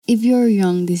If you're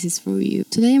young, this is for you.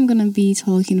 Today I'm gonna be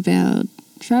talking about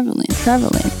traveling. Hello,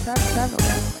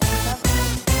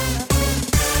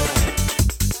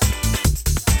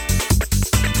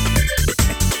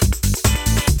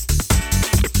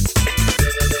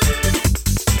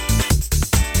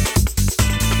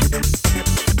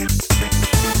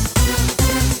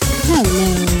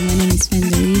 my name is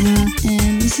Fendeliva,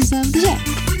 and this is Out of the Shell.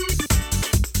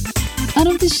 Out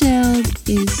of the Shell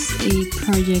is a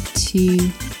project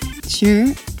to share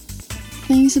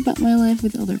things about my life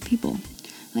with other people.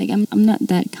 Like, I'm not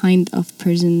that kind of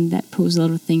person that posts a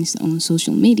lot of things on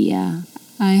social media.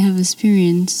 I have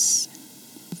experienced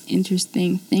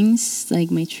interesting things,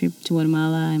 like my trip to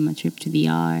Guatemala and my trip to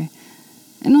DR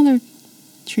and other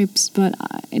trips, but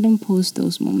I don't post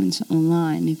those moments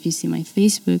online. If you see my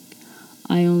Facebook,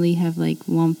 I only have like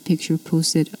one picture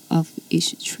posted of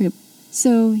each trip.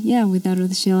 So yeah, with Out of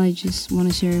the Shell, I just want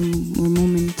to share more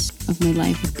moments of my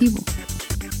life with people.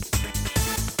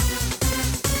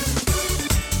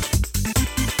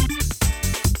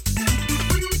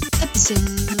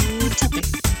 Episode topic.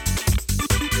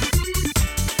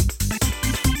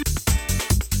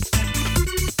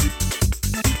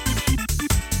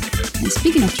 And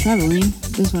speaking of traveling,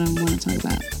 that's what I want to talk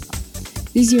about.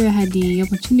 This year I had the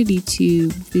opportunity to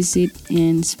visit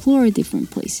and explore different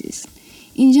places.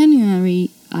 In January,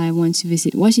 I went to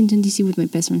visit Washington, D.C. with my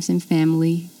best friends and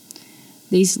family.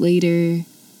 Days later,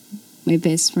 my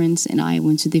best friends and I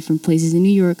went to different places in New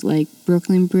York, like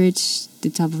Brooklyn Bridge, the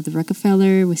top of the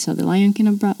Rockefeller. We saw the Lion King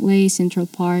on Broadway, Central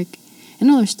Park, and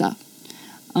other stuff.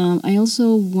 I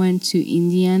also went to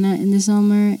Indiana in the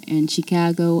summer, and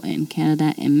Chicago, and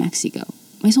Canada, and Mexico.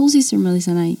 My soul sister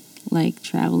Melissa and I like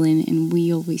traveling, and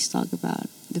we always talk about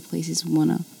the places we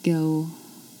want to go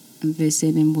and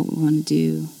visit and what we want to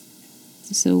do.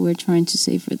 So we're trying to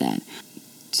save for that.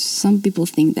 Some people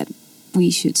think that we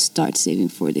should start saving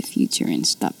for the future and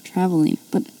stop traveling,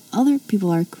 but other people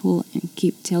are cool and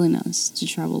keep telling us to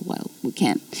travel while we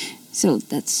can. So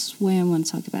that's why I want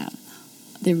to talk about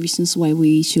the reasons why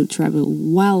we should travel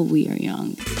while we are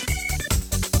young.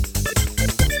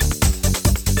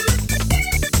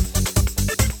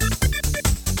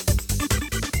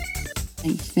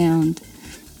 I found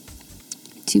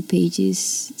 2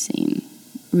 pages saying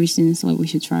reasons why we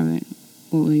should travel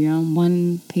while we're young.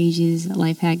 One page is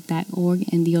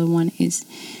lifehack.org and the other one is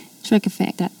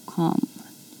trekeffect.com.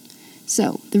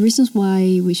 So, the reasons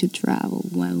why we should travel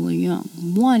while we're young.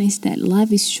 One is that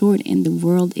life is short and the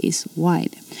world is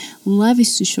wide. Life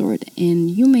is too short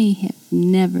and you may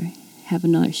never have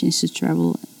another chance to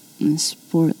travel and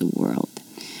explore the world.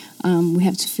 We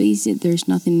have to face it. There's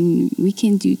nothing we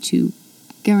can do to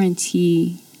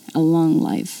guarantee a long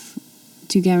life,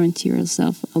 to guarantee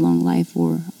ourselves a long life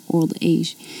or old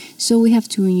age. So we have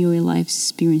to enjoy life's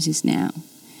experiences now.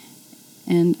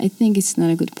 And I think it's not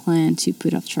a good plan to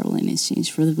put off traveling in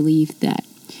exchange for the belief that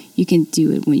you can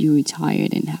do it when you're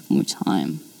retired and have more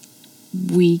time.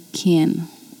 We can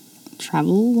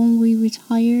travel when we're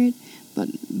retired, but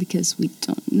because we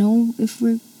don't know if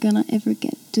we're gonna ever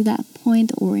get to that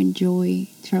point or enjoy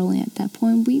traveling at that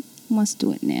point, we must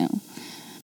do it now.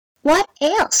 What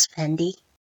else, Fendi?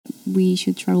 We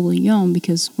should travel young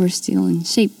because we're still in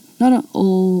shape. Not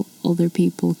all older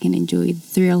people can enjoy the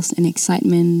thrills and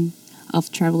excitement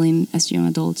of traveling as young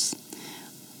adults.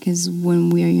 Because when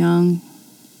we are young,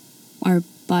 our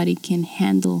body can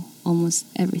handle almost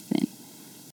everything.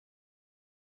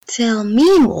 Tell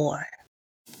me more.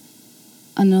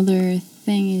 Another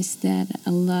thing is that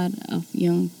a lot of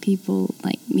young people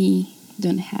like me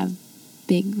don't have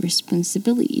big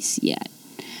responsibilities yet.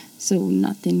 So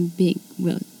nothing big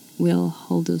will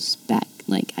hold us back.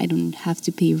 Like, I don't have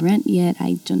to pay rent yet.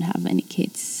 I don't have any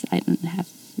kids. I don't have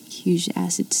huge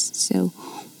assets. So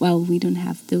while we don't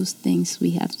have those things,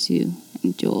 we have to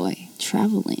enjoy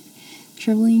traveling.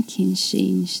 Traveling can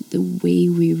change the way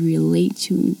we relate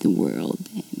to the world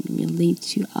and relate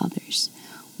to others.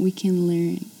 We can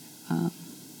learn.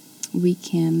 We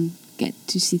can get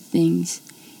to see things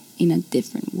in a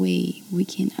different way. We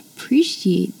can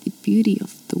appreciate the beauty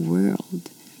of the world.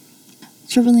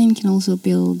 Traveling can also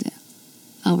build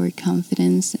our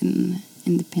confidence and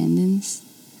independence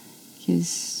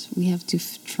because we have to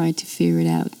try to figure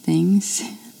out things,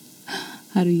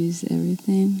 how to use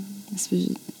everything,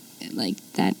 especially like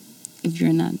that. If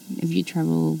you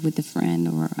travel with a friend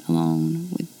or alone,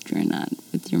 you're not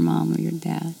with your mom or your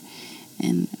dad,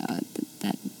 and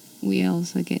that we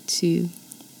also get to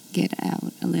get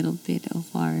out a little bit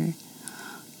of our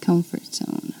comfort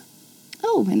zone.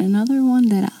 Oh, and another one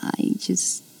that I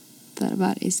just thought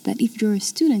about is that if you're a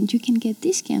student, you can get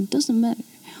discount. Doesn't matter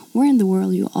where in the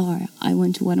world you are. I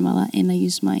went to Guatemala and I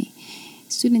used my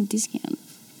student discount.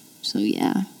 So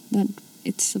yeah, that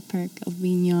it's a perk of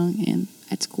being young and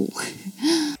at school.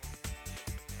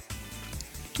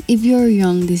 If you're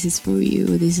young, this is for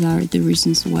you. These are the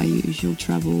reasons why you should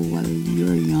travel while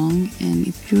you're young. And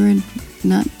if you're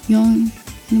not young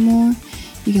anymore,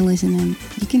 you can listen and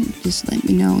you can just let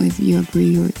me know if you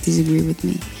agree or disagree with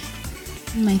me.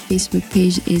 My Facebook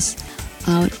page is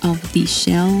Out of the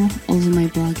Shell. Also, my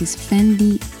blog is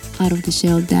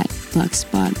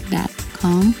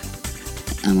fendyoutoftheshell.blogspot.com.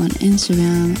 I'm on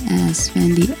Instagram as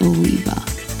Fendi Oliva.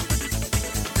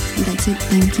 That's it.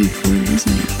 Thank you for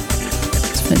listening.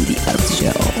 It's Fendi Out of the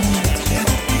Shell.